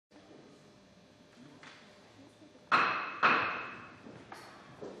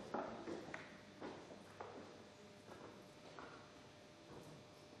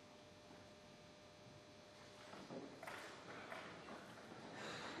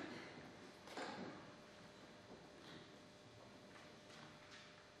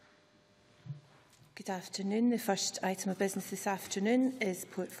Good afternoon. The first item of business this afternoon is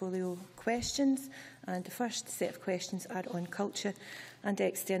portfolio questions, and the first set of questions are on culture and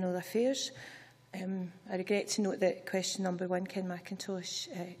external affairs. I regret to note that question number 1,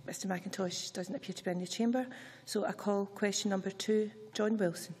 Mr Macintosh doesn't appear to be in the chamber, so I call question number 2, John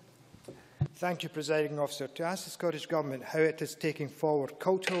Wilson. Thank you, Presiding Officer. To ask the Scottish Government how it is taking forward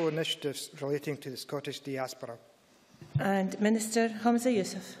cultural initiatives relating to the Scottish diaspora. And Minister Hamza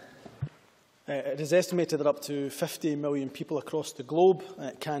Youssef. It is estimated that up to 50 million people across the globe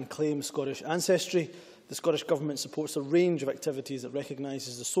can claim Scottish ancestry. The Scottish Government supports a range of activities that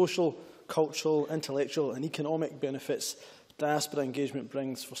recognises the social, cultural, intellectual and economic benefits diaspora engagement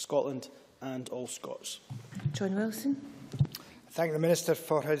brings for Scotland and all Scots. John Wilson. I thank the Minister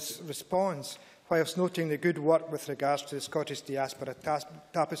for his response, whilst noting the good work with regards to the Scottish diaspora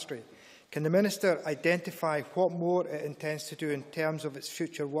tapestry. Can the Minister identify what more it intends to do in terms of its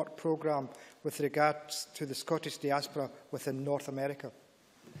future work programme with regards to the Scottish diaspora within North America?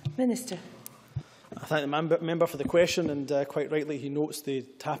 Minister. I thank the member for the question, and quite rightly he notes the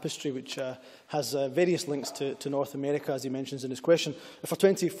tapestry, which has various links to North America, as he mentions in his question. For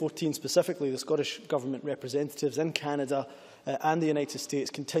 2014 specifically, the Scottish Government representatives in Canada and the United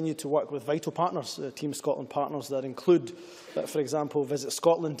States continue to work with vital partners, Team Scotland partners that include, for example, Visit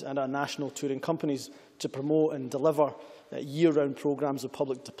Scotland and our national touring companies, to promote and deliver year-round programmes of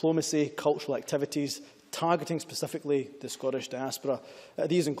public diplomacy, cultural activities, targeting specifically the Scottish diaspora.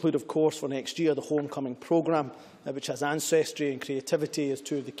 These include, of course, for next year, the Homecoming programme, which has ancestry and creativity as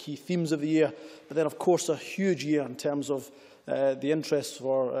two of the key themes of the year. But then, of course, a huge year in terms of the interest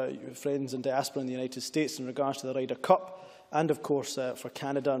for friends in diaspora in the United States in regards to the Ryder Cup, and, of course, for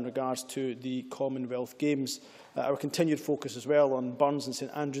Canada in regards to the Commonwealth Games. Our continued focus as well on Burns and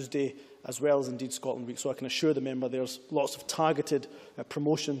St Andrews Day, as well as indeed Scotland Week. So I can assure the member there's lots of targeted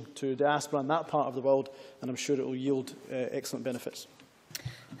promotion to diaspora in that part of the world, and I'm sure it will yield excellent benefits.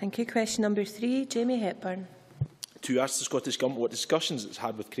 Thank you. Question number 3, Jamie Hepburn. To ask the Scottish Government what discussions it's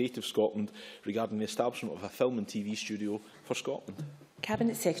had with Creative Scotland regarding the establishment of a film and TV studio for Scotland.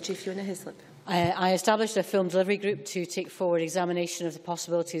 Cabinet Secretary Fiona Hislop. I established a film delivery group to take forward examination of the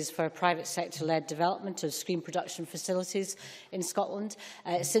possibilities for private sector-led development of screen production facilities in Scotland.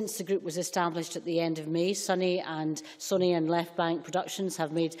 Since the group was established at the end of May, Sony and Left Bank Productions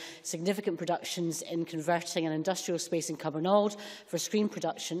have made significant productions in converting an industrial space in Cumbernauld for screen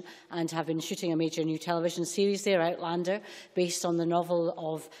production and have been shooting a major new television series there, Outlander, based on the novel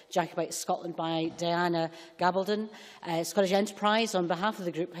of Jacobite Scotland by Diana Gabaldon. Scottish Enterprise, on behalf of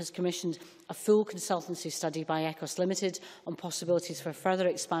the group, has commissioned a full consultancy study by Ecos Limited on possibilities for further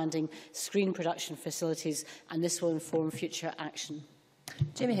expanding screen production facilities, and this will inform future action.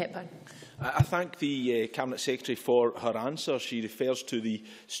 Jamie Hepburn. I thank the Cabinet Secretary for her answer. She refers to the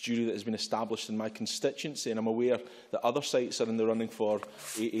studio that has been established in my constituency, and I'm aware that other sites are in the running for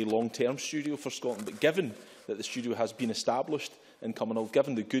a long-term studio for Scotland. But given that the studio has been established in Cumbernauld,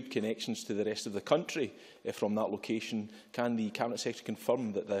 given the good connections to the rest of the country from that location, can the Cabinet Secretary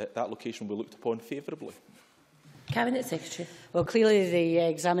confirm that that location will be looked upon favourably? Cabinet Secretary. Well, clearly the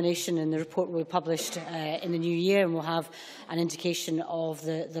examination and the report will be published in the new year, and we'll have an indication of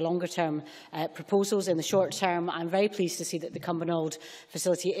the longer-term proposals. In the short term, I'm very pleased to see that the Cumbernauld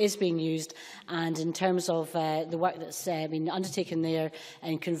facility is being used, and in terms of the work that's been undertaken there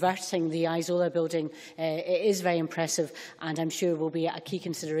in converting the Isola building, it is very impressive, and I'm sure will be a key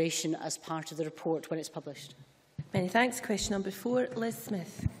consideration as part of the report when it's published. Many thanks. Question number 4, Liz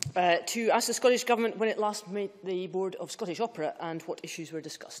Smith. To ask the Scottish Government when it last met the Board of Scottish Opera and what issues were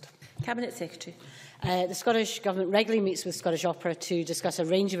discussed. Cabinet Secretary. The Scottish Government regularly meets with Scottish Opera to discuss a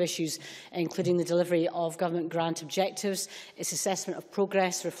range of issues, including the delivery of government grant objectives, its assessment of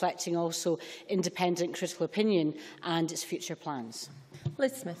progress, reflecting also independent critical opinion, and its future plans.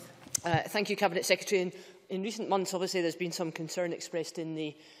 Liz Smith. Thank you, Cabinet Secretary. In recent months, obviously, there's been some concern expressed in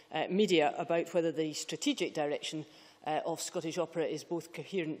the media about whether the strategic direction of Scottish Opera is both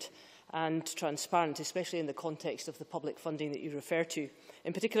coherent and transparent, especially in the context of the public funding that you refer to.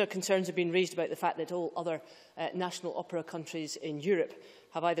 In particular, concerns have been raised about the fact that all other national opera countries in Europe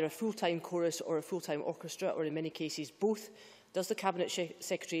have either a full-time chorus or a full-time orchestra, or in many cases both. Does the Cabinet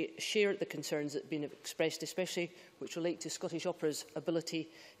Secretary share the concerns that have been expressed, especially which relate to Scottish Opera's ability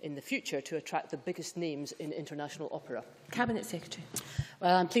in the future to attract the biggest names in international opera? Cabinet Secretary.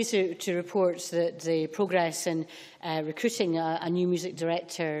 Well, I'm pleased to report that the progress in recruiting a new music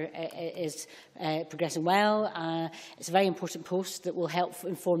director is progressing well. It's a very important post that will help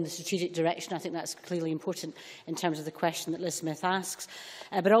inform the strategic direction. I think that's clearly important in terms of the question that Liz Smith asks.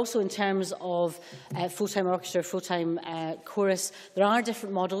 But also in terms of full-time orchestra, full-time chorus, there are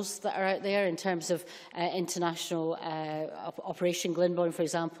different models that are out there in terms of international operation. Glyndebourne, for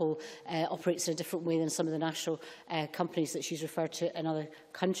example, operates in a different way than some of the national companies that she's referred to in other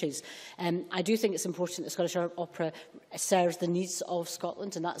countries. I do think it's important that Scottish Opera serves the needs of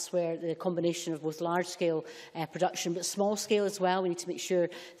Scotland, and that's where the combination of both large-scale production but small-scale as well. We need to make sure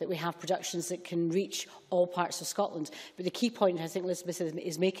that we have productions that can reach all parts of Scotland. But the key point I think Elizabeth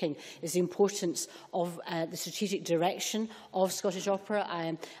is making is the importance of the strategic direction of Scottish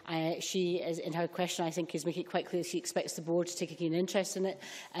Opera. She, is, in her question, I think, is making it quite clear she expects the board to take a keen interest in it.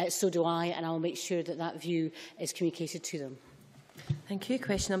 So do I, and I will make sure that that view is communicated to them. Thank you.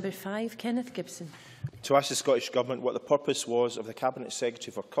 Question number 5, Kenneth Gibson. To ask the Scottish Government what the purpose was of the Cabinet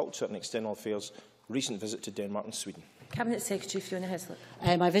Secretary for Culture and External Affairs' recent visit to Denmark and Sweden. Cabinet Secretary Fiona Hislop.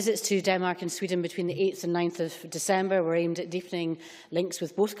 My visits to Denmark and Sweden between the 8th and 9th of December were aimed at deepening links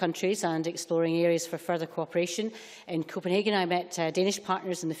with both countries and exploring areas for further cooperation. In Copenhagen, I met Danish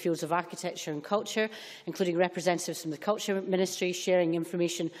partners in the fields of architecture and culture, including representatives from the Culture Ministry, sharing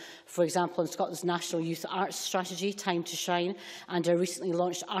information, for example, on Scotland's National Youth Arts Strategy, Time to Shine, and our recently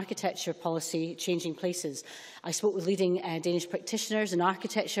launched architecture policy, Changing Places. I spoke with leading Danish practitioners in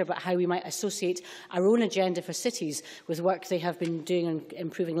architecture about how we might associate our own agenda for cities with work they have been doing on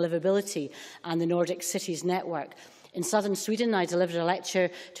improving livability and the Nordic Cities Network. In southern Sweden, I delivered a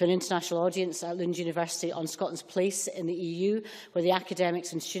lecture to an international audience at Lund University on Scotland's place in the EU, where the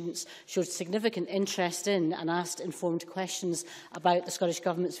academics and students showed significant interest in and asked informed questions about the Scottish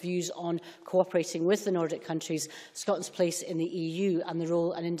Government's views on cooperating with the Nordic countries, Scotland's place in the EU and the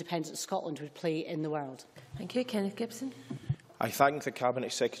role an independent Scotland would play in the world. Thank you. Kenneth Gibson. I thank the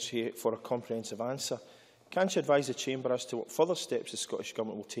Cabinet Secretary for a comprehensive answer. Can she advise the Chamber as to what further steps the Scottish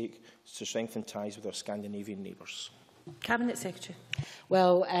Government will take to strengthen ties with our Scandinavian neighbours? Cabinet Secretary.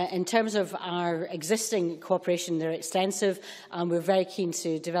 Well, in terms of our existing cooperation, they're extensive and we're very keen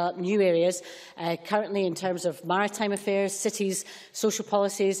to develop new areas. Currently, in terms of maritime affairs, cities, social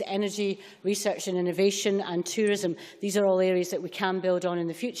policies, energy, research and innovation and tourism, these are all areas that we can build on in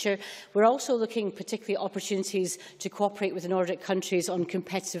the future. We're also looking particularly at opportunities to cooperate with the Nordic countries on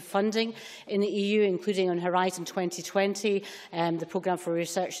competitive funding in the EU, including on Horizon 2020, the Programme for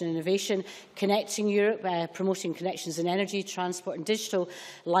Research and Innovation, Connecting Europe, promoting connections in energy, transport and digital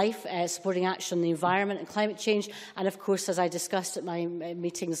life, supporting action on the environment and climate change, and of course, as I discussed at my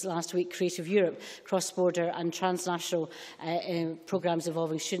meetings last week, Creative Europe, cross-border and transnational programmes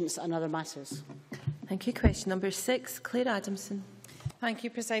involving students and other matters. Thank you. Question number 6, Clare Adamson. Thank you,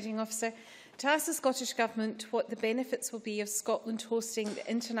 Presiding Officer. To ask the Scottish Government what the benefits will be of Scotland hosting the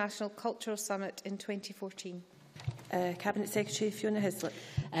International Cultural Summit in 2014. Cabinet Secretary Fiona Hislop.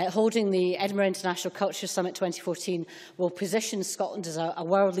 Holding the Edinburgh International Culture Summit 2014 will position Scotland as a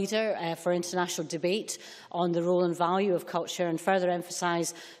world leader for international debate on the role and value of culture and further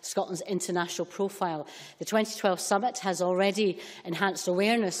emphasise Scotland's international profile. The 2012 summit has already enhanced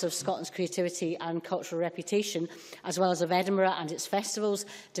awareness of Scotland's creativity and cultural reputation, as well as of Edinburgh and its festivals,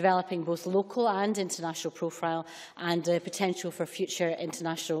 developing both local and international profile and potential for future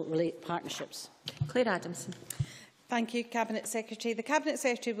international partnerships. Clare Adamson. Thank you, Cabinet Secretary. The Cabinet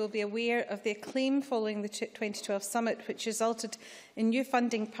Secretary will be aware of the acclaim following the 2012 summit, which resulted in new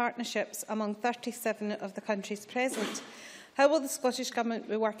funding partnerships among 37 of the countries present. How will the Scottish Government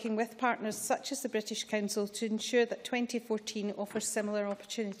be working with partners such as the British Council to ensure that 2014 offers similar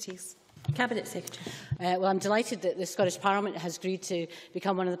opportunities? Cabinet Secretary. Well, I'm delighted that the Scottish Parliament has agreed to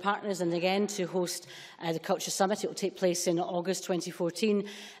become one of the partners and again to host the Culture Summit. It will take place in August 2014.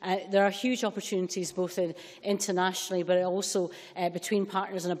 There are huge opportunities both internationally but also between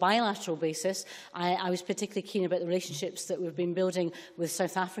partners on a bilateral basis. I was particularly keen about the relationships that we've been building with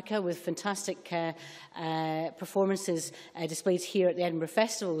South Africa, with fantastic performances displayed here at the Edinburgh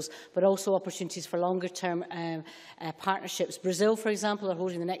Festivals, but also opportunities for longer-term partnerships. Brazil, for example, are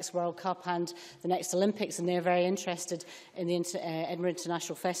holding the next World Cup and the next Olympics, and they're very interested in the Edinburgh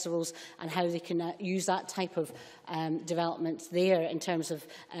International Festivals and how they can use that type of development there in terms of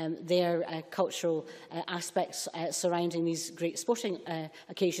their cultural aspects surrounding these great sporting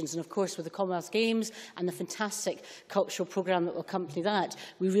occasions. And of course, with the Commonwealth Games and the fantastic cultural programme that will accompany that,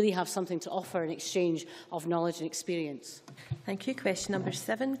 we really have something to offer in exchange of knowledge and experience. Thank you. Question number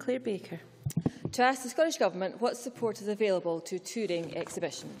 7, Claire Baker. To ask the Scottish Government what support is available to touring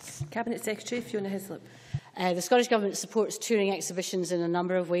exhibitions. Cabinet Secretary Fiona Hislop. The Scottish Government supports touring exhibitions in a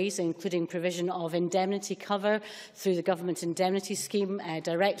number of ways, including provision of indemnity cover through the Government Indemnity Scheme,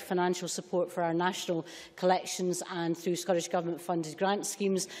 direct financial support for our national collections and through Scottish Government-funded grant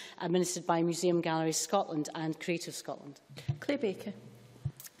schemes administered by Museum Galleries Scotland and Creative Scotland. Clare Baker.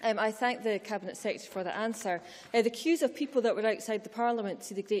 I thank the Cabinet Secretary for the answer. The queues of people that were outside the Parliament to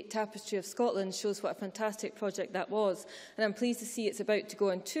see the Great Tapestry of Scotland shows what a fantastic project that was. And I'm pleased to see it's about to go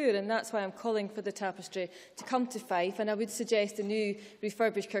on tour, and that's why I'm calling for the tapestry to come to Fife. And I would suggest the new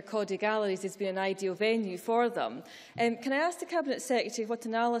refurbished Kirkcaldy Galleries has been an ideal venue for them. Can I ask the Cabinet Secretary what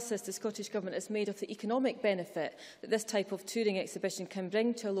analysis the Scottish Government has made of the economic benefit that this type of touring exhibition can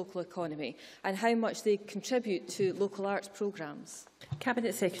bring to a local economy, and how much they contribute to local arts programmes?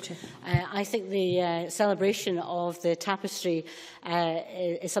 Cabinet Secretary. I think the celebration of the tapestry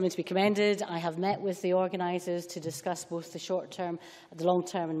is something to be commended. I have met with the organisers to discuss both the short-term, the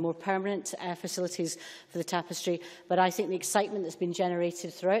long-term and more permanent facilities for the tapestry. But I think the excitement that's been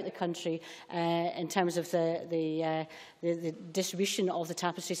generated throughout the country in terms of the distribution of the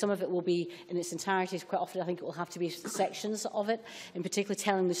tapestry, some of it will be in its entirety. Quite often I think it will have to be sections of it. In particular,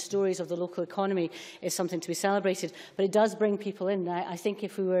 telling the stories of the local economy is something to be celebrated. But it does bring people in. I think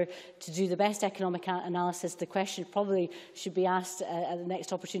if we were to do the best economic analysis, the question probably should be asked at the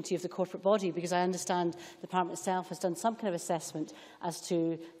next opportunity of the corporate body, because I understand the Parliament itself has done some kind of assessment as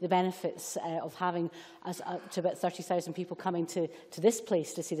to the benefits of having to about 30,000 people coming to this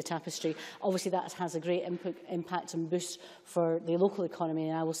place to see the tapestry. Obviously that has a great impact and boost for the local economy,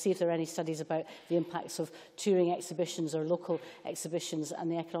 and I will see if there are any studies about the impacts of touring exhibitions or local exhibitions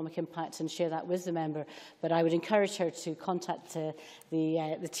and the economic impact, and share that with the member. But I would encourage her to contact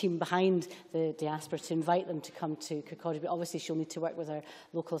the team behind the diaspora to invite them to come to Kirkcaldy. But obviously she'll need to work with her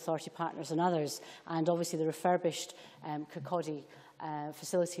local authority partners and others, and obviously the refurbished Kirkcaldy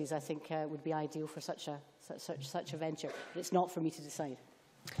facilities I think would be ideal for such a venture. But it's not for me to decide.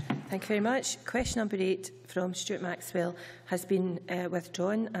 Thank you very much. Question number 8 from Stuart Maxwell has been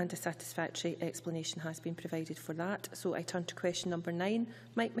withdrawn, and a satisfactory explanation has been provided for that. So I turn to question number 9.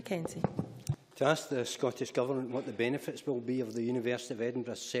 Mike Mackenzie. To ask the Scottish Government what the benefits will be of the University of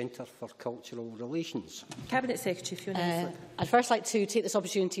Edinburgh Centre for Cultural Relations. Cabinet Secretary Fiona Hislop. I'd first like to take this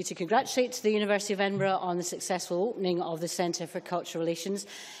opportunity to congratulate the University of Edinburgh on the successful opening of the Centre for Cultural Relations.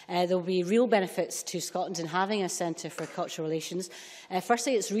 There will be real benefits to Scotland in having a Centre for Cultural Relations.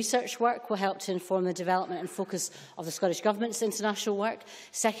 Firstly, its research work will help to inform the development and focus of the Scottish Government's international work.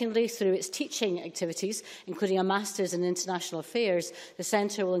 Secondly, through its teaching activities, including a Masters in International Affairs, the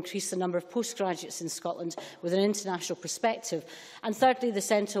Centre will increase the number of postgraduates in Scotland with an international perspective. And thirdly, the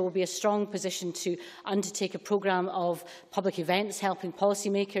Centre will be a strong position to undertake a programme of public events, helping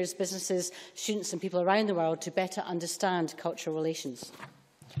policymakers, businesses, students and people around the world to better understand cultural relations.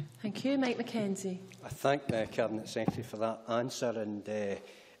 Thank you. Mike Mackenzie. I thank the Cabinet Secretary for that answer, and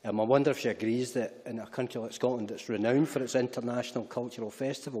I wonder if she agrees that in a country like Scotland that's renowned for its international cultural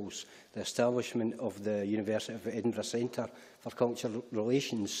festivals, the establishment of the University of Edinburgh Centre for Cultural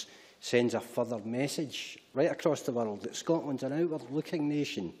Relations sends a further message right across the world that Scotland's an outward-looking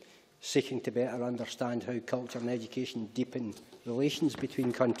nation seeking to better understand how culture and education deepen relations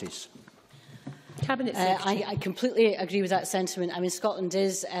between countries. Cabinet Secretary. I completely agree with that sentiment. I mean, Scotland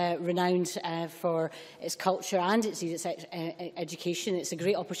is renowned for its culture and its education. It's a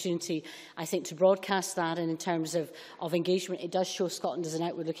great opportunity, I think, to broadcast that. And in terms of engagement, it does show Scotland as an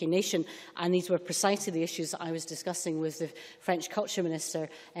outward-looking nation. And these were precisely the issues that I was discussing with the French Culture Minister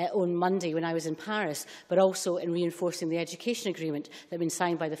on Monday when I was in Paris, but also in reinforcing the education agreement that had been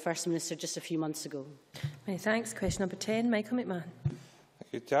signed by the First Minister just a few months ago. Many thanks. Question number 10, Michael McMahon.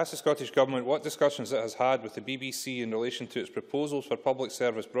 To ask the Scottish Government what discussions it has had with the BBC in relation to its proposals for public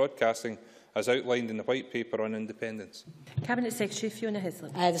service broadcasting as outlined in the White Paper on Independence. Cabinet Secretary Fiona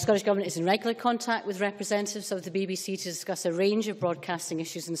Hislop. The Scottish Government is in regular contact with representatives of the BBC to discuss a range of broadcasting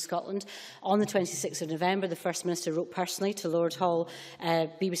issues in Scotland. On the 26th of November, the First Minister wrote personally to Lord Hall,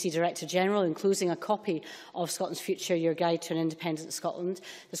 BBC Director-General, enclosing a copy of Scotland's Future, Your Guide to an Independent Scotland.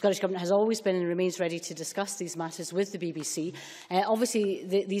 The Scottish Government has always been and remains ready to discuss these matters with the BBC. Obviously,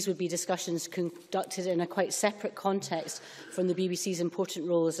 these would be discussions conducted in a quite separate context from the BBC's important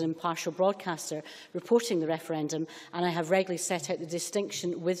role as an impartial broadcaster reporting the referendum, and I have regularly set out the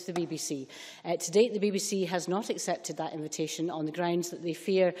distinction with the BBC. To date, the BBC has not accepted that invitation on the grounds that they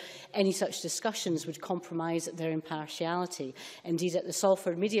fear any such discussions would compromise their impartiality. Indeed, at the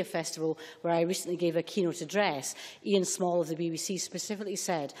Salford Media Festival, where I recently gave a keynote address, Ian Small of the BBC specifically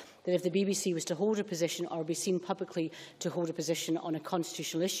said that if the BBC was to hold a position or be seen publicly to hold a position on a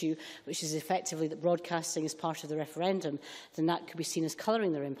constitutional issue, which is effectively that broadcasting is part of the referendum, then that could be seen as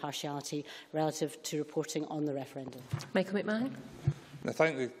colouring their impartiality. relative to reporting on the referendum. Michael McMahon. I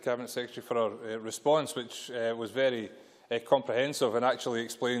thank the Cabinet Secretary for her response, which was very comprehensive and actually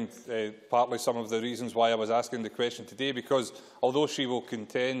explained partly some of the reasons why I was asking the question today, because although she will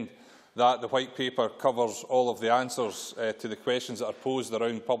contend that the White Paper covers all of the answers to the questions that are posed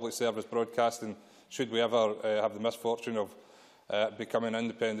around public service broadcasting, should we ever have the misfortune of becoming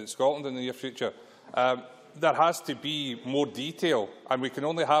independent Scotland in the near future, there has to be more detail, and we can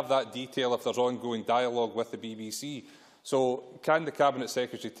only have that detail if there's ongoing dialogue with the BBC. So can the Cabinet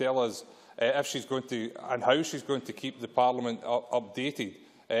Secretary tell us if she's going to, and how she's going to keep the Parliament updated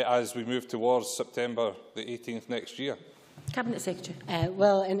as we move towards September the 18th next year? Cabinet Secretary.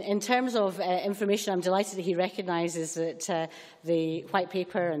 Well, in terms of information, I'm delighted that he recognises that the White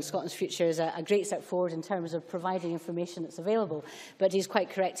Paper and Scotland's Future is a great step forward in terms of providing information that's available. But he's quite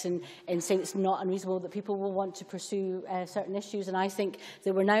correct in saying it's not unreasonable that people will want to pursue certain issues. And I think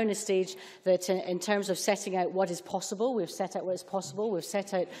that we're now in a stage that in terms of setting out what is possible, we've set out what is possible, we've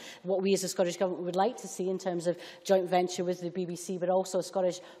set out what we as the Scottish Government would like to see in terms of joint venture with the BBC, but also a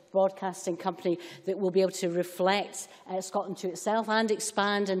Scottish broadcasting company that will be able to reflect Scotland to itself and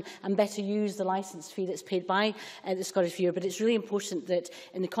expand and better use the licence fee that's paid by the Scottish viewer. But it's really important that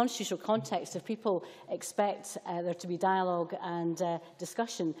in the constitutional context, if people expect there to be dialogue and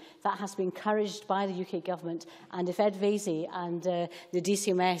discussion, that has to be encouraged by the UK Government. And if Ed Vasey and the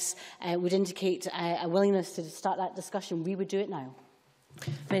DCMS would indicate a willingness to start that discussion, we would do it now.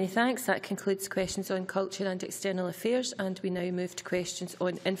 Many thanks. That concludes questions on culture and external affairs, and we now move to questions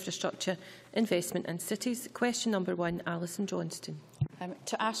on infrastructure, investment and cities. Question number 1, Alison Johnston.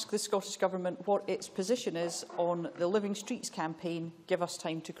 To ask the Scottish Government what its position is on the Living Streets campaign, Give Us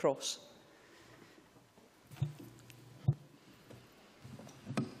Time to Cross.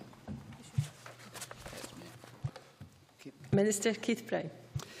 Minister Keith Brown.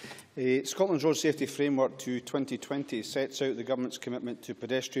 Scotland's Road Safety Framework to 2020 sets out the Government's commitment to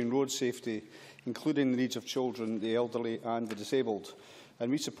pedestrian road safety, including the needs of children, the elderly and the disabled. And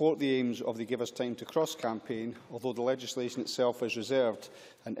we support the aims of the Give Us Time to Cross campaign, although the legislation itself is reserved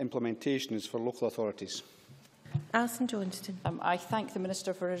and implementation is for local authorities. Alison Johnston. I thank the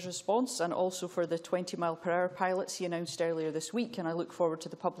Minister for his response and also for the 20-mile-per-hour pilots he announced earlier this week, and I look forward to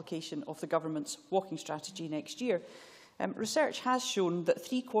the publication of the Government's walking strategy next year. Research has shown that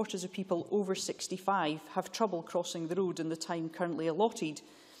 3/4 of people over 65 have trouble crossing the road in the time currently allotted.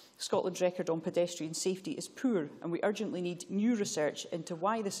 Scotland's record on pedestrian safety is poor, and we urgently need new research into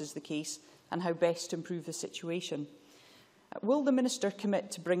why this is the case and how best to improve the situation. Will the Minister commit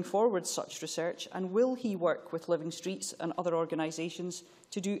to bring forward such research, and will he work with Living Streets and other organisations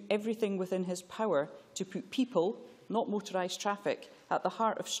to do everything within his power to put people, not motorised traffic, at the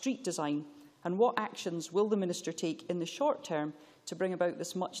heart of street design? And what actions will the Minister take in the short term to bring about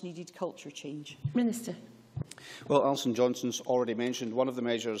this much-needed culture change? Minister. Well, Alison Johnston's already mentioned one of the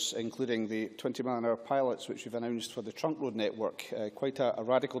measures, including the 20-mile-an-hour pilots, which we've announced for the trunk road network. Quite a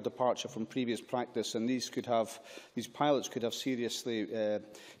radical departure from previous practice, and these pilots could have seriously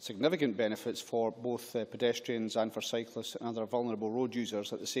significant benefits for both pedestrians and for cyclists and other vulnerable road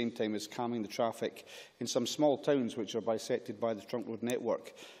users, at the same time as calming the traffic in some small towns which are bisected by the trunk road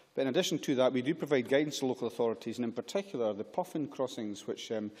network. But in addition to that, we do provide guidance to local authorities, and in particular the puffin crossings, which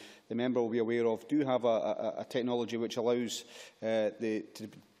the member will be aware of, do have a technology which allows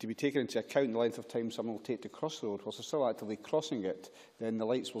to be taken into account the length of time someone will take to cross the road. Whilst they're still actively crossing it, then the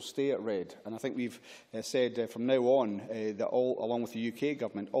lights will stay at red. And I think we've said from now on that along with the UK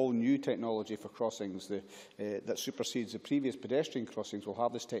Government, all new technology for crossings that supersedes the previous pedestrian crossings will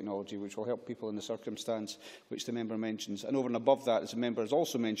have this technology, which will help people in the circumstance which the member mentions. And over and above that, as the member has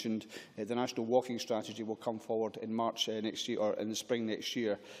also mentioned, the National Walking Strategy will come forward in March next year, or in the spring next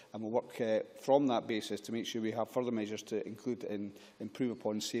year, and we'll work from that basis to make sure we have further measures to include and improve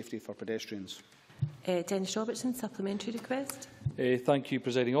upon safety for pedestrians. Dennis Robertson, supplementary request. Thank you,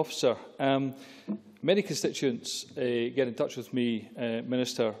 Presiding Officer. Many constituents get in touch with me,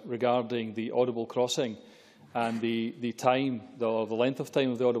 Minister, regarding the audible crossing and the length of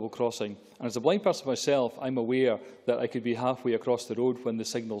time of the audible crossing. And as a blind person myself, I'm aware that I could be halfway across the road when the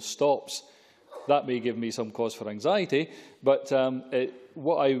signal stops. That may give me some cause for anxiety, but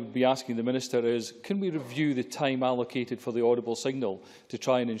what I would be asking the Minister is, can we review the time allocated for the audible signal to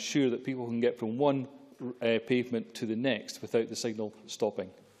try and ensure that people can get from one pavement to the next without the signal stopping?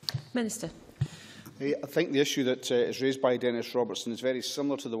 Minister. I think the issue that is raised by Dennis Robertson is very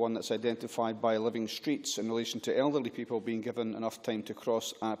similar to the one that's identified by Living Streets in relation to elderly people being given enough time to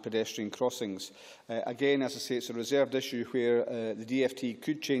cross at pedestrian crossings. Again, as I say, it's a reserved issue where the DfT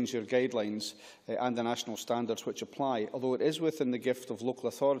could change their guidelines and the national standards which apply, although it is within the gift of local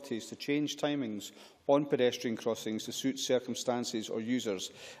authorities to change timings on pedestrian crossings to suit circumstances or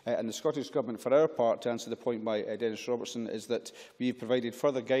users. And the Scottish Government, for our part, to answer the point by Dennis Robertson, is that we have provided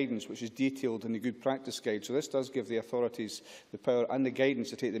further guidance which is detailed in the Good Practice Guide. So this does give the authorities the power and the guidance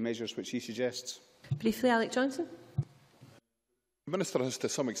to take the measures which he suggests. Briefly, Alec Johnson. The Minister has to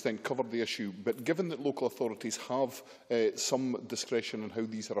some extent covered the issue, but given that local authorities have some discretion in how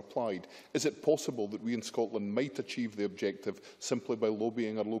these are applied, is it possible that we in Scotland might achieve the objective simply by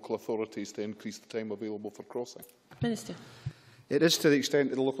lobbying our local authorities to increase the time available for crossing? Minister. It is to the extent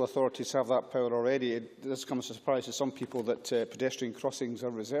that the local authorities have that power already. It does come as a surprise to some people that pedestrian crossings are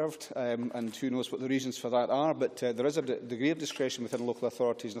reserved, and who knows what the reasons for that are. But there is a degree of discretion within local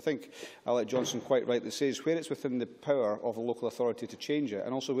authorities, and I think Alec Johnson quite rightly says where it's within the power of a local authority to change it,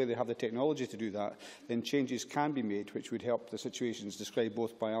 and also where they have the technology to do that, then changes can be made, which would help the situations described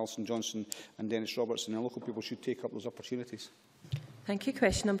both by Alison Johnson and Dennis Robertson, and local people should take up those opportunities. Thank you.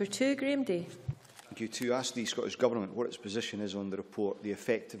 Question number 2, Graham Day. Thank you. To ask the Scottish Government what its position is on the report, The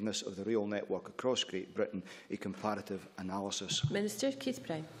Effectiveness of the Rail Network Across Great Britain, a Comparative Analysis. Minister Keith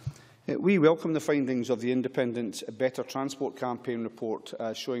Brown. We welcome the findings of the independent Better Transport Campaign report,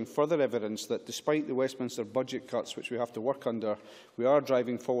 showing further evidence that despite the Westminster budget cuts which we have to work under, we are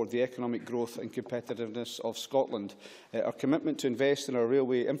driving forward the economic growth and competitiveness of Scotland. Our commitment to invest in our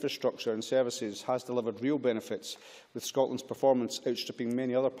railway infrastructure and services has delivered real benefits, with Scotland's performance outstripping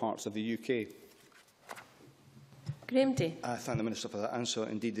many other parts of the UK. Graham Day. I thank the Minister for that answer.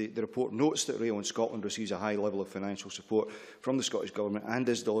 Indeed, the report notes that rail in Scotland receives a high level of financial support from the Scottish Government and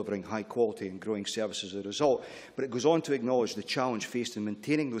is delivering high quality and growing services as a result. But it goes on to acknowledge the challenge faced in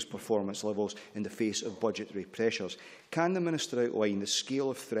maintaining those performance levels in the face of budgetary pressures. Can the Minister outline the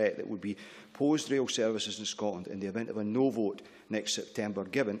scale of threat that would be posed rail services in Scotland in the event of a no vote next September,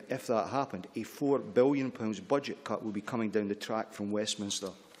 given, if that happened, a £4 billion budget cut will be coming down the track from Westminster?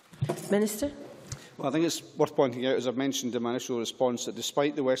 Minister. Well, I think it's worth pointing out, as I've mentioned in my initial response, that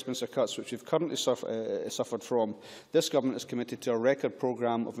despite the Westminster cuts which we've currently suffered from, this Government is committed to a record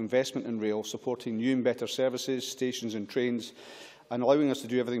programme of investment in rail, supporting new and better services, stations and trains, and allowing us to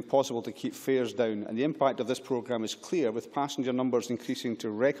do everything possible to keep fares down. And the impact of this programme is clear, with passenger numbers increasing to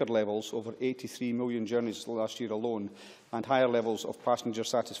record levels, over 83 million journeys last year alone, and higher levels of passenger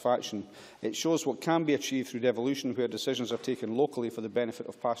satisfaction. It shows what can be achieved through devolution, where decisions are taken locally for the benefit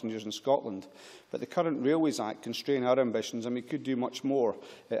of passengers in Scotland. But the current Railways Act constrain our ambitions, and we could do much more.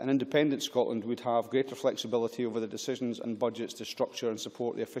 An independent Scotland would have greater flexibility over the decisions and budgets to structure and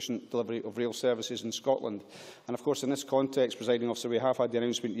support the efficient delivery of rail services in Scotland. And of course, in this context, Presiding Officer, we have had the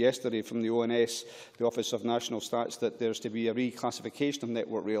announcement yesterday from the ONS, the Office of National Stats, that there is to be a reclassification of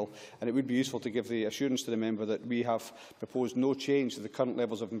Network Rail, and it would be useful to give the assurance to the member that we have proposed no change to the current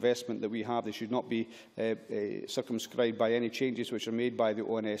levels of investment that we have. They should not be circumscribed by any changes which are made by the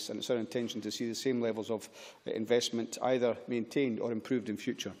ONS, and it's our intention to see the same levels of investment either maintained or improved in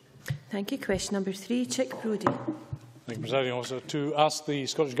future. Thank you. Question number 3, Chick Brodie. Thank you, Presiding Officer. To ask the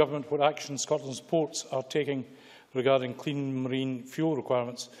Scottish Government what action Scotland's ports are taking regarding clean marine fuel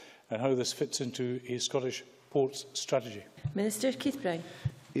requirements and how this fits into a Scottish ports strategy. Minister Keith Brown.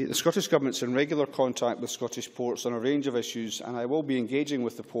 The Scottish Government is in regular contact with Scottish ports on a range of issues, and I will be engaging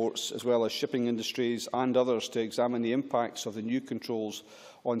with the ports as well as shipping industries and others to examine the impacts of the new controls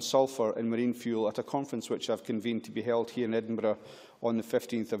on sulphur in marine fuel at a conference which I have convened to be held here in Edinburgh on the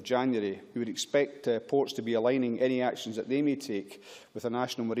 15th of January. We would expect ports to be aligning any actions that they may take with a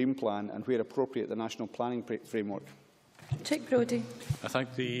national marine plan and, where appropriate, the national planning framework. Chick Brodie. I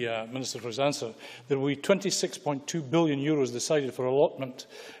thank the Minister for his answer. There will be €26.2 billion decided for allotment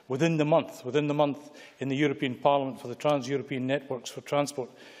within the month in the European Parliament for the Trans-European Networks for Transport.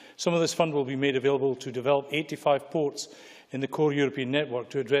 Some of this fund will be made available to develop 85 ports in the core European network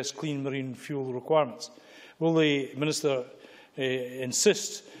to address clean marine fuel requirements. Will the Minister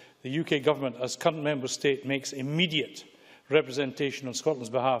insist the UK Government, as current Member State, makes immediate representation on Scotland's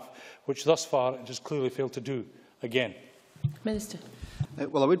behalf, which thus far it has clearly failed to do again? Minister.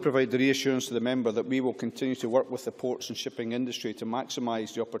 Well, I would provide the reassurance to the member that we will continue to work with the ports and shipping industry to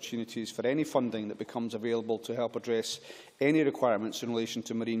maximise the opportunities for any funding that becomes available to help address any requirements in relation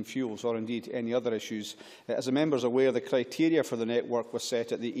to marine fuels or indeed any other issues. As the member is aware, the criteria for the network was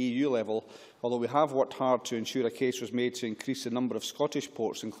set at the EU level, although we have worked hard to ensure a case was made to increase the number of Scottish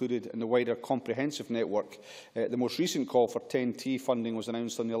ports included in the wider comprehensive network. The most recent call for 10T funding was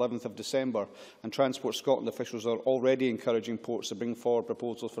announced on the 11th of December, and Transport Scotland officials are already encouraging ports to bring forward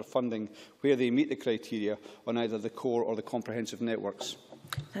proposals for funding where they meet the criteria on either the core or the comprehensive networks.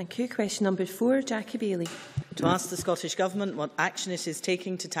 Thank you. Question number 4, Jackie Bailey. To ask the Scottish Government what action it is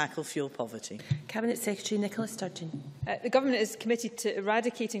taking to tackle fuel poverty. Cabinet Secretary Nicola Sturgeon. The Government is committed to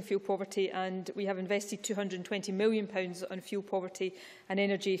eradicating fuel poverty, and we have invested £220 million on fuel poverty and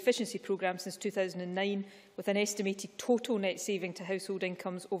energy efficiency programmes since 2009, with an estimated total net saving to household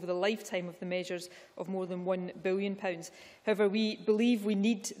incomes over the lifetime of the measures of more than £1 billion. However, we believe we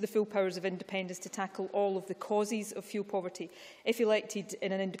need the full powers of independence to tackle all of the causes of fuel poverty. If elected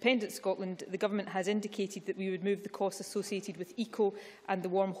in an independent Scotland, the Government has indicated that we would move the costs associated with eco and the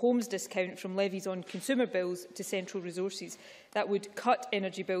warm homes discount from levies on consumer bills to central resources. That would cut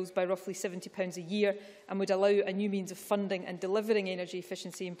energy bills by roughly £70 a year and would allow a new means of funding and delivering energy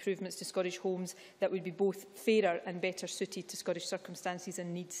efficiency improvements to Scottish homes that would be both fairer and better suited to Scottish circumstances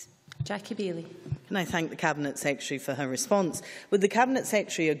and needs. Jackie Bailey. Can I thank the Cabinet Secretary for her response? Would the Cabinet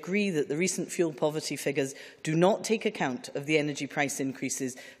Secretary agree that the recent fuel poverty figures do not take account of the energy price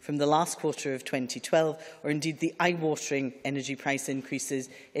increases from the last quarter of 2012, or indeed the eye-watering energy price increases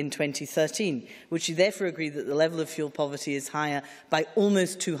in 2013? Would she therefore agree that the level of fuel poverty is higher by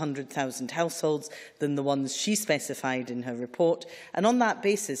almost 200,000 households than the ones she specified in her report? And on that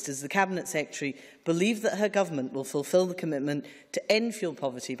basis, does the Cabinet Secretary believe that her government will fulfil the commitment to end fuel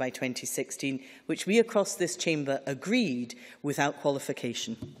poverty by 2016, which we across this chamber agreed without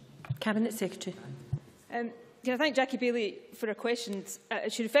qualification? Cabinet Secretary. Can I thank Jackie Bailey for her questions?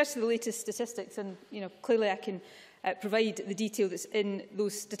 She refers to the latest statistics, and clearly I can provide the detail that's in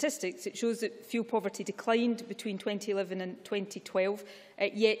those statistics. It shows that fuel poverty declined between 2011 and 2012,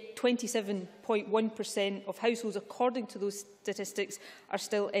 yet 27.1% of households, according to those statistics, are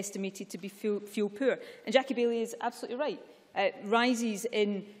still estimated to be fuel poor. And Jackie Bailey is absolutely right. Rises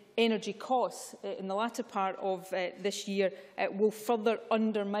in energy costs in the latter part of this year will further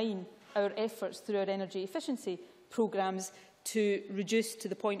undermine our efforts through our energy efficiency programmes to reduce to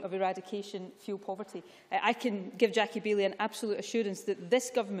the point of eradication fuel poverty. I can give Jackie Bailey an absolute assurance that this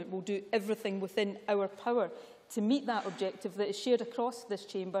government will do everything within our power to meet that objective that is shared across this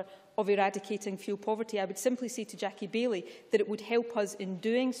chamber of eradicating fuel poverty. I would simply say to Jackie Bailey that it would help us in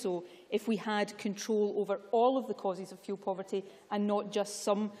doing so if we had control over all of the causes of fuel poverty and not just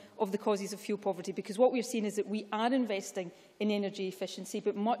some of the causes of fuel poverty, because what we're seeing is that we are investing in energy efficiency,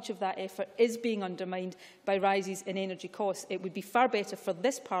 but much of that effort is being undermined by rises in energy costs. It would be far better for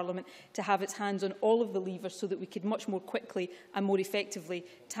this Parliament to have its hands on all of the levers so that we could much more quickly and more effectively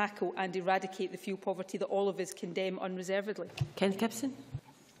tackle and eradicate the fuel poverty that all of us condemn unreservedly. Kenneth Gibson.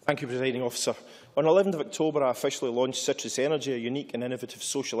 Thank you, Presiding Officer. On 11th of October, I officially launched Citrus Energy, a unique and innovative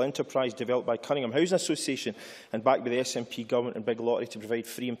social enterprise developed by Cunningham Housing Association and backed by the SNP Government and Big Lottery to provide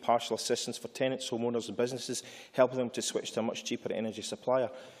free and partial assistance for tenants, homeowners and businesses, helping them to switch to a much cheaper energy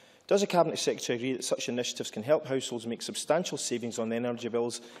supplier. Does the Cabinet Secretary agree that such initiatives can help households make substantial savings on their energy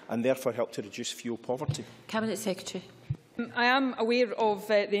bills and therefore help to reduce fuel poverty? Cabinet Secretary. I am aware of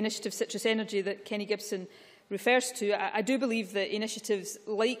the initiative Citrus Energy that Kenny Gibson refers to. I do believe that initiatives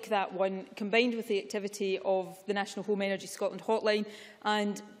like that one, combined with the activity of the National Home Energy Scotland hotline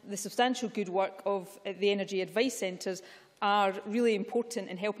and the substantial good work of the Energy Advice Centres, are really important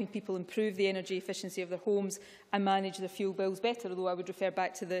in helping people improve the energy efficiency of their homes and manage their fuel bills better, although I would refer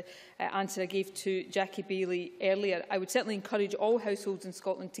back to the answer I gave to Jackie Bailey earlier. I would certainly encourage all households in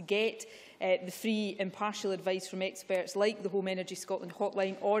Scotland to get the free impartial advice from experts like the Home Energy Scotland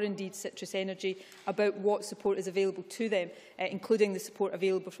hotline or indeed Citrus Energy about what support is available to them, including the support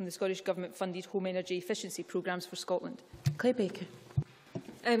available from the Scottish Government funded home energy efficiency programmes for Scotland. Clare Baker.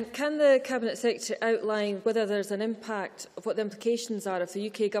 Can the Cabinet Secretary outline whether there is an impact of what the implications are of the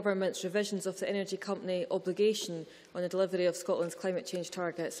UK Government's revisions of the energy company obligation on the delivery of Scotland's climate change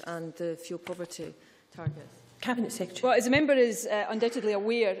targets and the fuel poverty targets? Cabinet Secretary. Well, as the member is undoubtedly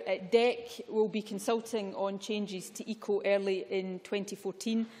aware, DEC will be consulting on changes to ECO early in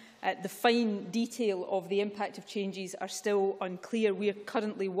 2014. The fine detail of the impact of changes are still unclear. We are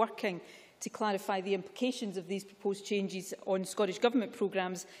currently working to clarify the implications of these proposed changes on Scottish Government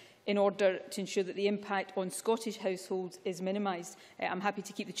programmes in order to ensure that the impact on Scottish households is minimised. I'm happy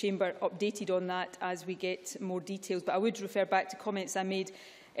to keep the Chamber updated on that as we get more details, but I would refer back to comments I made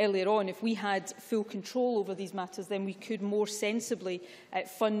earlier on. If we had full control over these matters, then we could more sensibly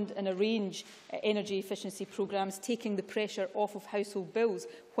fund and arrange energy efficiency programmes, taking the pressure off of household bills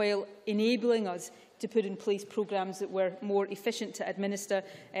while enabling us to put in place programmes that were more efficient to administer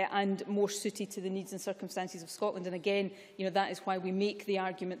and more suited to the needs and circumstances of Scotland. And again, that is why we make the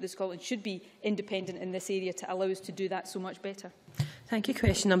argument that Scotland should be independent in this area to allow us to do that so much better. Thank you.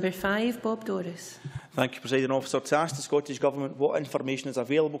 Question number 5, Bob Doris. Thank you, Presiding Officer. To ask the Scottish Government what information is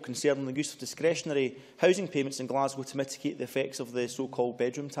available concerning the use of discretionary housing payments in Glasgow to mitigate the effects of the so-called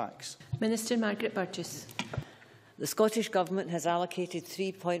bedroom tax. Minister Margaret Burgess. The Scottish Government has allocated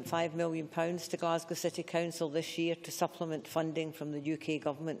 £3.5 million to Glasgow City Council this year to supplement funding from the UK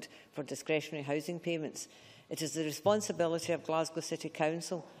Government for discretionary housing payments. It is the responsibility of Glasgow City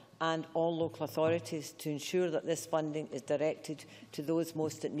Council and all local authorities to ensure that this funding is directed to those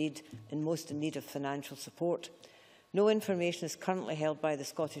most in need of financial support. No information is currently held by the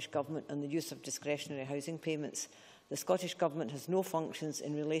Scottish Government on the use of discretionary housing payments. The Scottish Government has no functions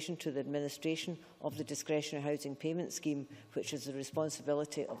in relation to the administration of the discretionary housing payment scheme, which is the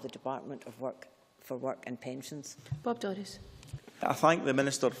responsibility of the Department for Work and Pensions. Bob Doris. I thank the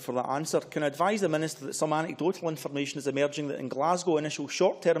Minister for that answer. Can I advise the Minister that some anecdotal information is emerging that in Glasgow initial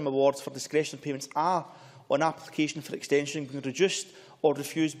short-term awards for discretionary payments are, on application for extension, being reduced or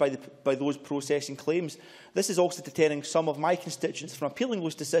refused by those processing claims? This is also deterring some of my constituents from appealing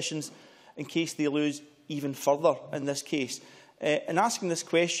those decisions in case they lose even further in this case. In asking this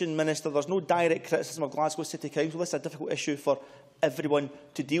question, Minister, there is no direct criticism of Glasgow City Council. This is a difficult issue for everyone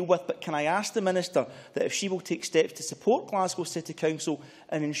to deal with, but can I ask the Minister that if she will take steps to support Glasgow City Council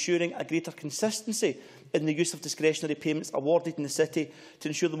in ensuring a greater consistency in the use of discretionary payments awarded in the City to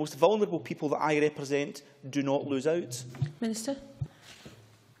ensure the most vulnerable people that I represent do not lose out? Minister.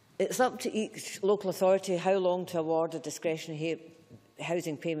 It's up to each local authority how long to award a discretionary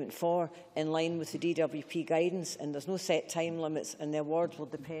housing payment for, in line with the DWP guidance, and there's no set time limits, and the awards will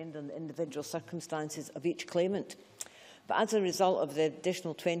depend on the individual circumstances of each claimant. But as a result of the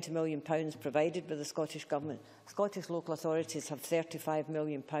additional £20 million provided by the Scottish Government, Scottish local authorities have £35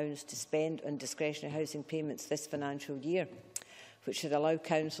 million to spend on discretionary housing payments this financial year, which should allow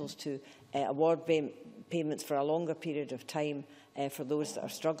councils to award payments for a longer period of time for those that are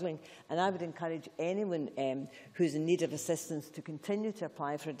struggling. And I would encourage anyone who is in need of assistance to continue to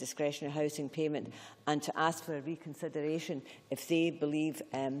apply for a discretionary housing payment and to ask for a reconsideration if they believe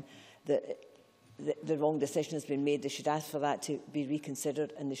that the wrong decision has been made. They should ask for that to be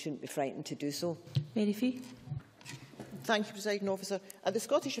reconsidered, and they shouldn't be frightened to do so. Mary Fee. Thank you, Presiding Officer. At the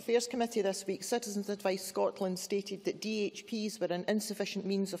Scottish Affairs Committee this week, Citizens Advice Scotland stated that DHPs were an insufficient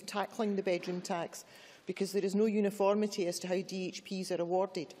means of tackling the bedroom tax because there is no uniformity as to how DHPs are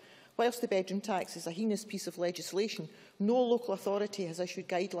awarded. Whilst the bedroom tax is a heinous piece of legislation, no local authority has issued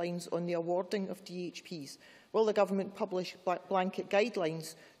guidelines on the awarding of DHPs. Will the Government publish blanket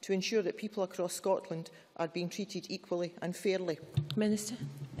guidelines to ensure that people across Scotland are being treated equally and fairly? Minister.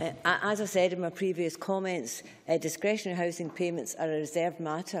 As I said in my previous comments, discretionary housing payments are a reserved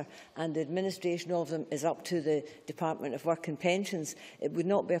matter, and the administration of them is up to the Department of Work and Pensions. It would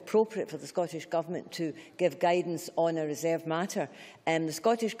not be appropriate for the Scottish Government to give guidance on a reserved matter. The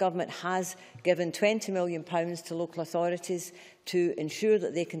Scottish Government has given £20 million to local authorities to ensure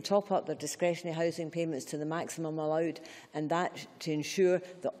that they can top up their discretionary housing payments to the maximum allowed, and that to ensure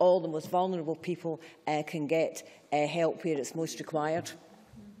that all the most vulnerable people can get help where it's most required.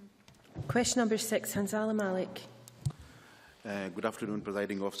 Question number 6, Hanzala Malik. Good afternoon,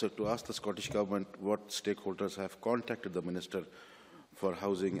 Presiding Officer. To ask the Scottish Government what stakeholders have contacted the Minister for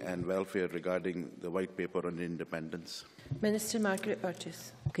Housing and Welfare regarding the White Paper on Independence. Minister Margaret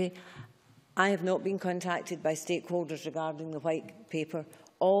Burgess. Okay. I have not been contacted by stakeholders regarding the White Paper.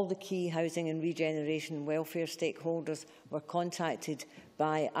 All the key housing and regeneration and welfare stakeholders were contacted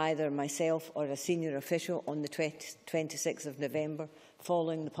by either myself or a senior official on the 26th of November,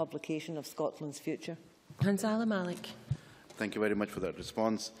 following the publication of Scotland's Future. Hanzala Malik. Thank you very much for that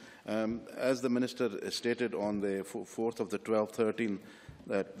response. As the Minister stated on the 4th of the 12th, 13,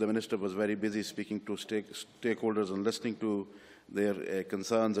 that the Minister was very busy speaking to stakeholders and listening to their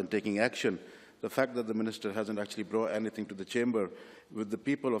concerns and taking action. The fact that the Minister hasn't actually brought anything to the Chamber, with the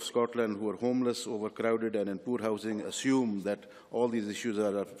people of Scotland who are homeless, overcrowded and in poor housing, assume that all these issues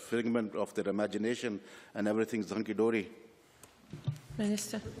are a figment of their imagination and everything's hunky-dory.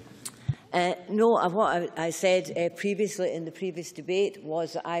 Minister. No, what I said previously in the previous debate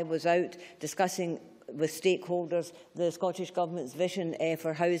was that I was out discussing with stakeholders the Scottish Government's vision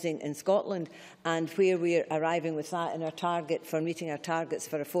for housing in Scotland and where we are arriving with that in our target for meeting our targets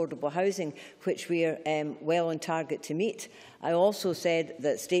for affordable housing, which we are well on target to meet. I also said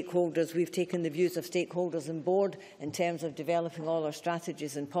that stakeholders, we've taken the views of stakeholders on board in terms of developing all our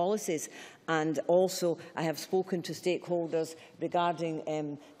strategies and policies. And also, I have spoken to stakeholders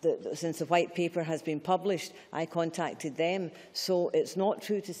regarding, since the white paper has been published, I contacted them. So it's not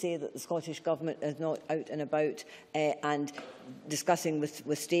true to say that the Scottish Government is not out and about and discussing with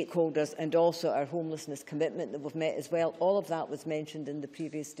stakeholders, and also our homelessness commitment that we've met as well. All of that was mentioned in the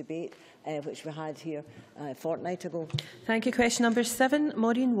previous debate, which we had here a fortnight ago. Thank you. Question number 7,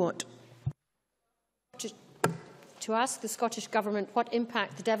 Maureen Watt. To ask the Scottish Government what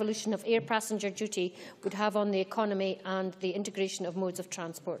impact the devolution of air passenger duty would have on the economy and the integration of modes of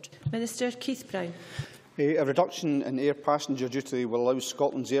transport. Minister Keith Brown. A reduction in air passenger duty will allow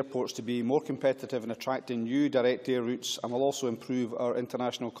Scotland's airports to be more competitive in attracting new direct air routes and will also improve our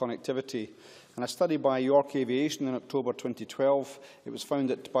international connectivity. In a study by York Aviation in October 2012, it was found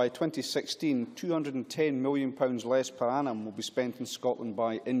that by 2016, £210 million less per annum will be spent in Scotland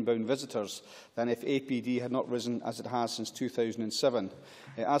by inbound visitors than if APD had not risen as it has since 2007.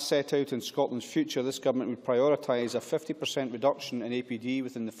 As set out in Scotland's future, this government would prioritise a 50% reduction in APD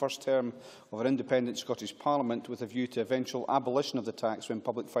within the first term of our independent Scottish Parliament, with a view to eventual abolition of the tax when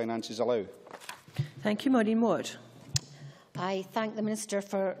public finances allow. Thank you. Maureen Watt. I thank the Minister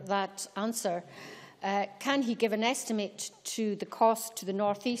for that answer. Can he give an estimate to the cost to the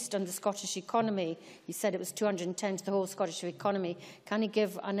North East and the Scottish economy? He said it was 210 to the whole Scottish economy. Can he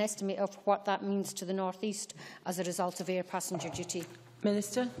give an estimate of what that means to the North East as a result of air passenger duty?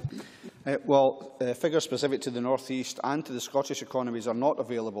 Minister. Figures specific to the North East and to the Scottish economies are not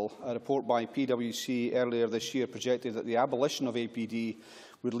available. A report by PwC earlier this year projected that the abolition of APD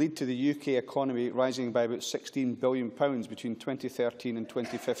would lead to the UK economy rising by about £16 billion between 2013 and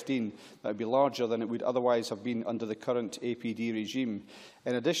 2015. That would be larger than it would otherwise have been under the current APD regime.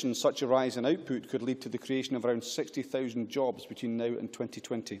 In addition, such a rise in output could lead to the creation of around 60,000 jobs between now and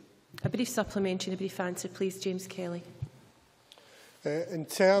 2020. A brief supplementary and a brief answer, please, James Kelly. In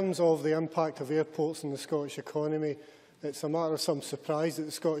terms of the impact of airports on the Scottish economy, it's a matter of some surprise that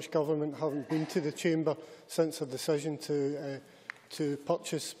the Scottish Government haven't been to the Chamber since a decision to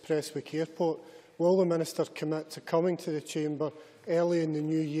purchase Prestwick Airport. Will the Minister commit to coming to the Chamber early in the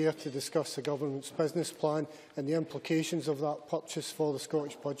new year to discuss the Government's business plan and the implications of that purchase for the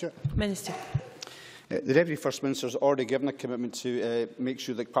Scottish budget? Minister. The Deputy First Minister has already given a commitment to make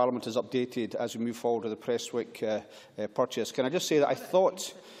sure that Parliament is updated as we move forward with the Prestwick purchase. Can I just say that I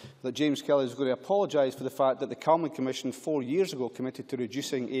thought that James Kelly was going to apologise for the fact that the Calman Commission 4 years ago committed to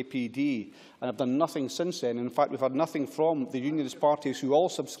reducing APD and have done nothing since then. In fact, we've had nothing from the unionist parties who all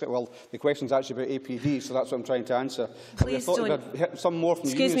subscribe. Well, the question is actually about APD, so that's what I'm trying to answer. Please don't. We've had some more from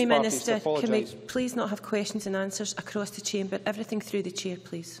the Excuse me, unionist Minister. parties to apologise. Can we please not have questions and answers across the Chamber? Everything through the Chair,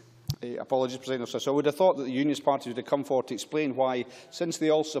 please. Apologies, President Officer. So I would have thought that the unionist parties would have come forward to explain why, since they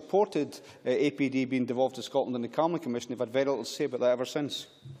all supported APD being devolved to Scotland and the Calman Commission, they've had very little to say about that ever since.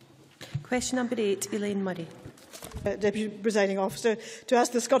 Question number 8, Elaine Murray. Deputy Presiding Officer, to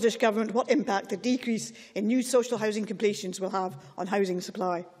ask the Scottish Government what impact the decrease in new social housing completions will have on housing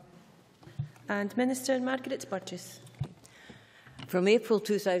supply. And Minister Margaret Burgess. From April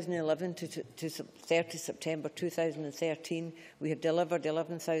 2011 to 30 September 2013, we have delivered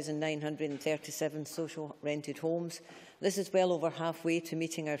 11,937 social rented homes. This is well over halfway to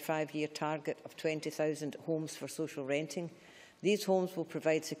meeting our 5-year target of 20,000 homes for social renting. These homes will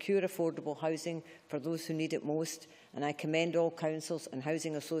provide secure, affordable housing for those who need it most, and I commend all councils and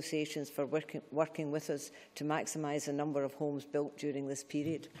housing associations for working with us to maximise the number of homes built during this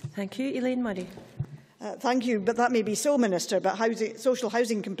period. Thank you. Elaine Murray. Thank you, but that may be so, Minister, but social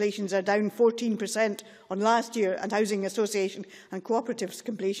housing completions are down 14% on last year, and housing association and cooperatives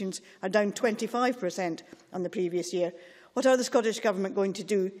completions are down 25% on the previous year. What are the Scottish Government going to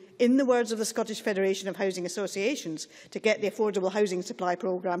do, in the words of the Scottish Federation of Housing Associations, to get the affordable housing supply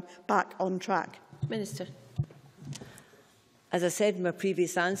programme back on track? Minister. As I said in my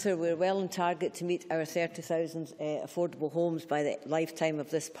previous answer, we are well on target to meet our 30,000 affordable homes by the lifetime of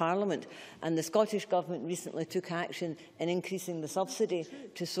this Parliament. And the Scottish Government recently took action in increasing the subsidy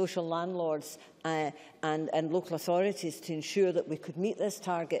to social landlords and local authorities to ensure that we could meet this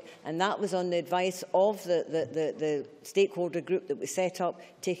target. And that was on the advice of the stakeholder group that we set up,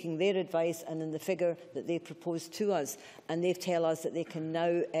 taking their advice and in the figure that they proposed to us. And they tell us that they can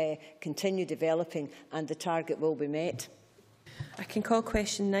now continue developing and the target will be met. I can call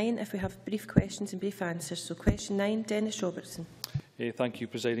question 9 if we have brief questions and brief answers. So question 9, Dennis Robertson. Thank you,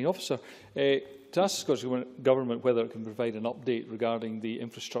 Presiding Officer. To ask the Scottish Government whether it can provide an update regarding the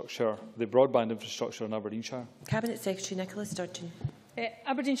infrastructure, the broadband infrastructure in Aberdeenshire. Cabinet Secretary Nicola Sturgeon.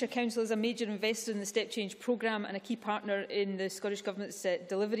 Aberdeenshire Council is a major investor in the Step Change programme and a key partner in the Scottish Government's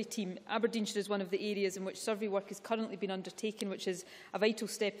delivery team. Aberdeenshire is one of the areas in which survey work is currently being undertaken, which is a vital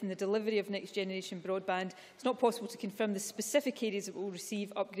step in the delivery of next generation broadband. It's not possible to confirm the specific areas that will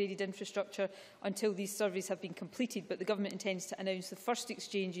receive upgraded infrastructure until these surveys have been completed, but the Government intends to announce the first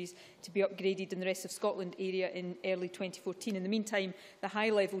exchanges to be upgraded in the rest of Scotland area in early 2014. In the meantime, the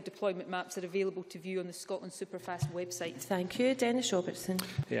high-level deployment maps are available to view on the Scotland Superfast website. Thank you. Dennis Robertson.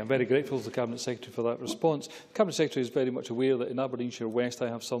 I'm very grateful to the Cabinet Secretary for that response. The Cabinet Secretary is very much aware that in Aberdeenshire West I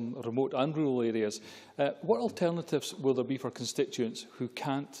have some remote and rural areas. What alternatives will there be for constituents who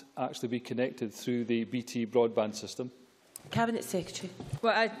can't actually be connected through the BT broadband system? Cabinet Secretary.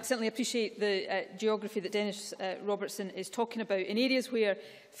 Well, I certainly appreciate the geography that Dennis Robertson is talking about. In areas where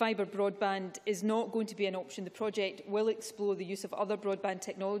fibre broadband is not going to be an option, the project will explore the use of other broadband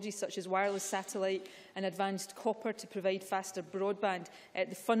technologies such as wireless satellite and advanced copper to provide faster broadband.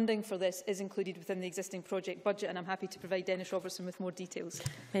 The funding for this is included within the existing project budget, and I'm happy to provide Dennis Robertson with more details.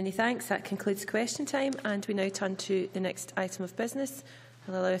 Many thanks. That concludes question time, and we now turn to the next item of business.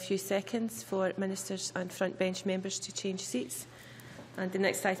 I'll allow a few seconds for ministers and front bench members to change seats. And the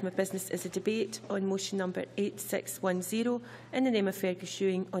next item of business is a debate on motion number 8610 in the name of Fergus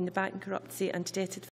Ewing on the bankruptcy and debted